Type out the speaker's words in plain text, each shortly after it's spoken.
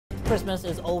Christmas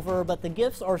is over, but the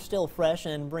gifts are still fresh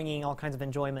and bringing all kinds of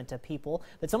enjoyment to people.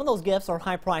 But some of those gifts are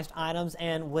high-priced items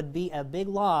and would be a big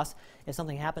loss if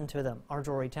something happened to them. Our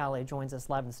Jory Talley joins us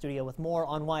live in the studio with more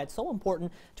on why it's so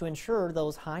important to insure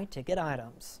those high-ticket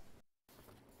items.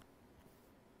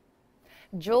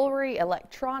 Jewelry,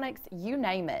 electronics, you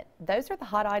name it. Those are the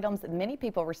hot items many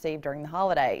people receive during the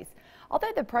holidays.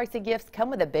 Although the pricey gifts come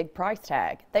with a big price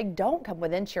tag, they don't come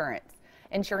with insurance.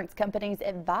 Insurance companies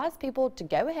advise people to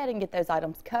go ahead and get those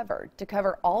items covered to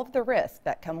cover all of the risks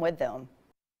that come with them.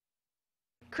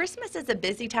 Christmas is a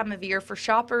busy time of year for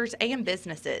shoppers and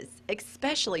businesses,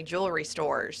 especially jewelry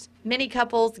stores. Many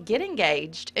couples get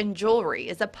engaged, and jewelry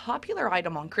is a popular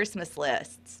item on Christmas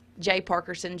lists. J.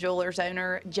 Parkerson Jewelers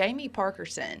owner Jamie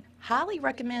Parkerson highly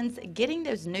recommends getting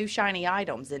those new shiny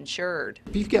items insured.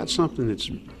 If you've got something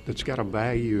that's got a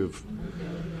value of,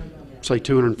 say,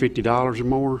 $250 or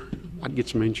more, I'd get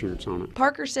some insurance on it.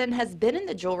 Parkerson has been in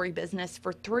the jewelry business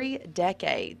for 3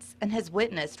 decades and has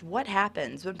witnessed what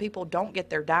happens when people don't get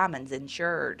their diamonds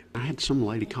insured. I had some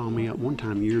lady call me up one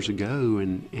time years ago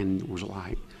and was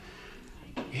like,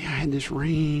 yeah, I had this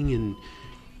ring, and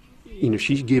you know,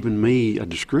 she's given me a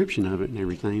description of it and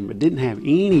everything, but didn't have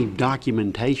any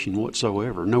documentation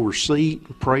whatsoever, no receipt,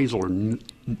 appraisal, or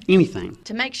anything.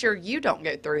 To make sure you don't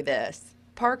go through this,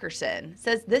 Parkerson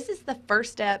says this is the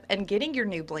first step in getting your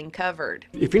new bling covered.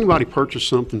 If anybody purchased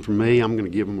something from me, I'm going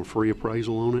to give them a free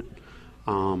appraisal on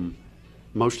it.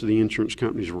 Most of the insurance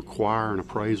companies require an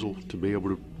appraisal to be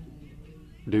able to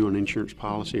do an insurance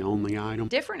policy on the item.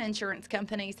 Different insurance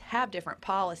companies have different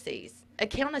policies.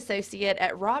 Account associate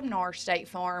at Rob Nahr State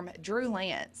Farm, Drew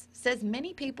Lance, says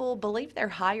many people believe their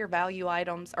higher value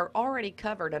items are already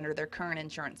covered under their current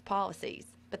insurance policies,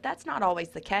 but that's not always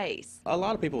the case. A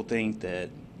lot of people think that,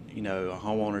 you know, a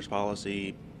homeowner's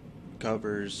policy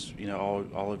covers, you know,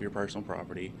 all of your personal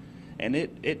property, and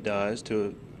it does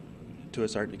to a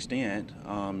certain extent,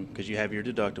 because you have your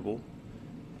deductible,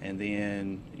 and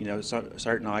then, you know,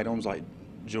 certain items like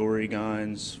jewelry,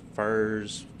 guns,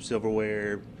 furs,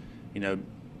 silverware, you know,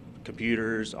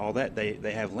 computers, all that,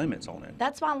 they have limits on it.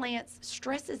 That's why Lance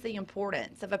stresses the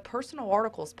importance of a personal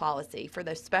articles policy for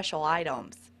those special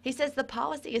items. He says the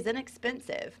policy is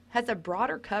inexpensive, has a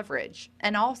broader coverage,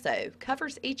 and also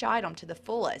covers each item to the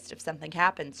fullest if something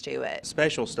happens to it.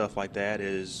 Special stuff like that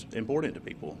is important to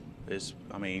people.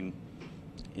 I mean,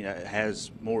 you know, it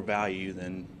has more value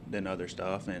than other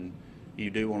stuff, and you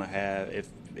do want to have,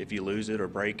 if you lose it or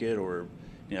break it, or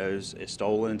you know, it's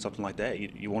stolen, something like that,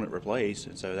 you want it replaced,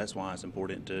 and so that's why it's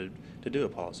important to do a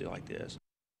policy like this.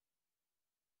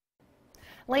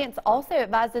 Lance also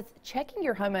advises checking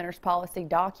your homeowner's policy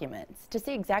documents to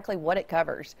see exactly what it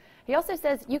covers. He also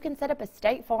says you can set up a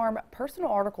State Farm personal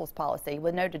articles policy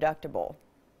with no deductible.